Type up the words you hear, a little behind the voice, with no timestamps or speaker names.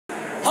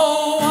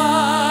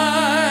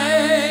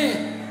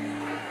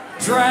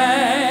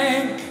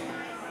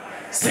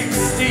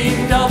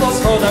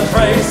doubles for the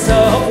price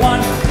of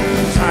one.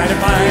 Try to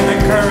find the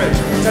courage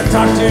to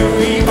talk to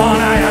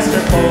Yvonne. I asked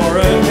her for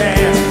a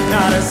dance,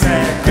 not a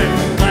second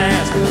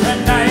glance. The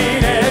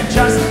night had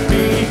just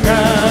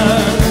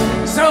begun.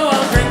 So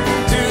I'll drink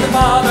to the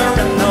Father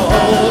and the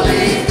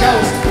Holy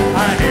Ghost.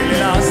 I nearly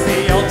lost the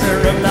altar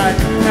of that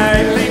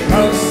nightly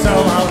post. So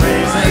I'll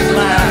raise it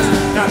last,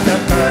 not the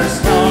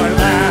first nor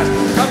last.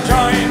 Come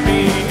join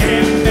me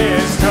in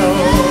this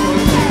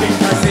toast,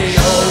 because the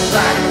old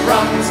black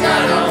rum's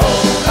got a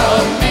hold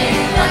of me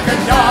like a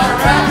dog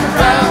wrapped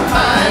around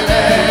my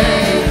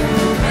leg.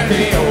 And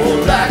the old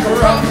black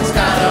rum's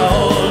got a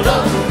hold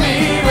of me.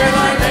 Will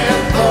I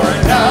live for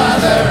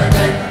another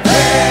day?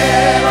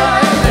 Will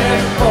I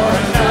live for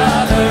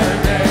another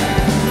day?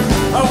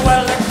 Oh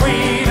well, the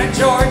Queen and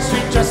George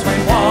Street just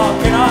went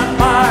walking on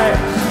by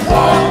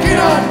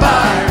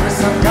with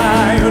some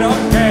guy who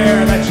don't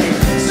care that she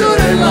stood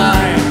in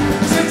line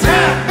since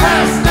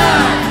 9:30.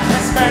 I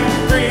spent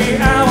 3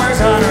 hours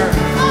on her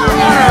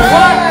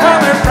walk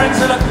while her friends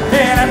are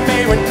looking at me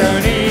with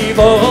an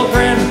evil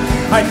grin.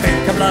 I think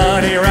a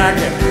bloody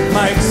racket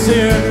might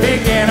soon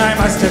begin. I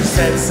must have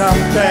said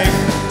something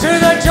to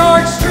the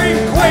George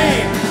Street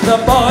Queen. The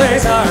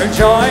boys are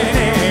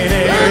joining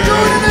in.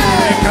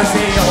 Because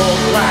the old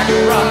black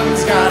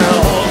rum's got a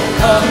hold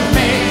of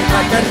me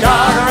like a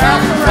dog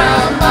wrapped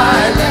around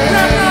my leg.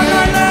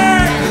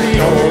 The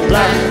old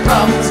black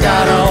rum's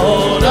got a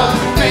hold of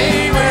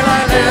me. Will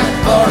I live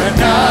for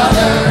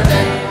another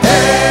day?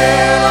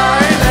 Will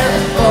I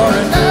live for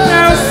another day?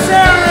 Now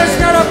Sarah's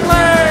gonna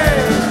play.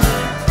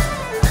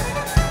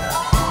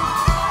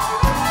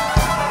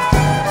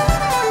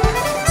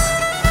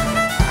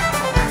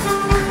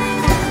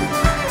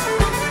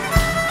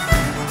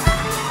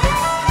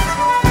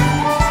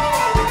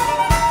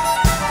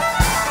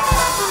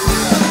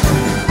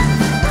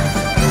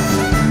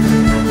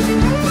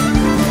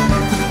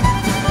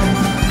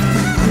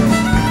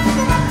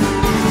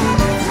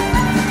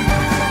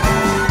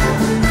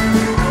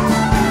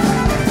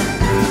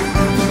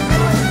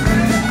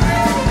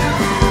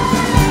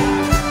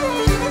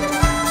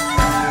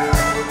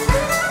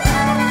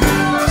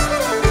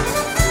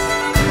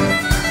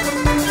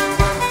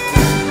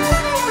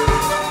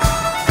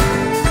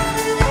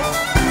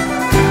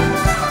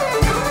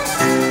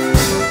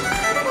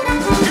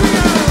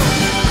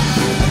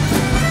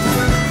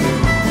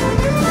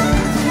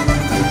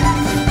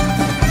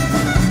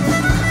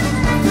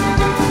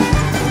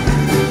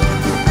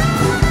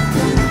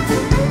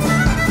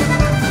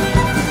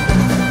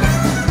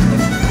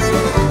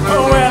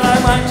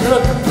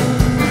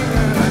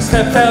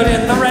 Stepped out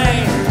in the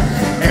rain.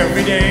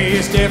 Every day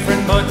is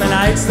different, but the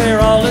nights they're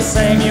all the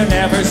same. You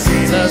never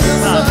see the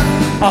sun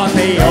on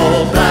the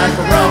old black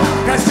rum.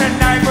 'Cause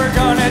tonight we're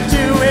gonna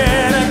do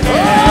it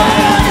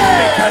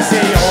again. Because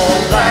the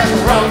old black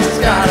rum's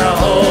got a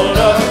hold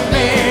of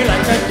me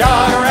like a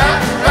dog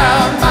wrapped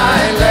around my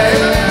leg.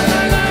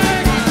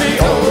 The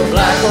old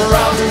black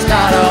rum's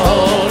got a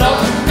hold of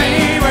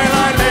me. Will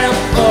I live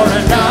for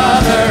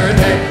another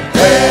day?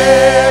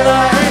 Will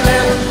I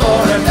live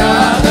for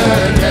another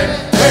day?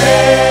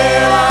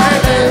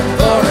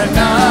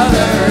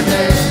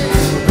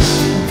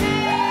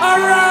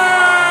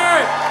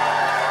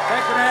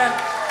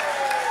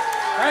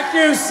 Thank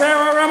you,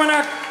 Sarah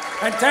Romanek,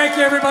 and thank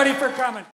you everybody for coming.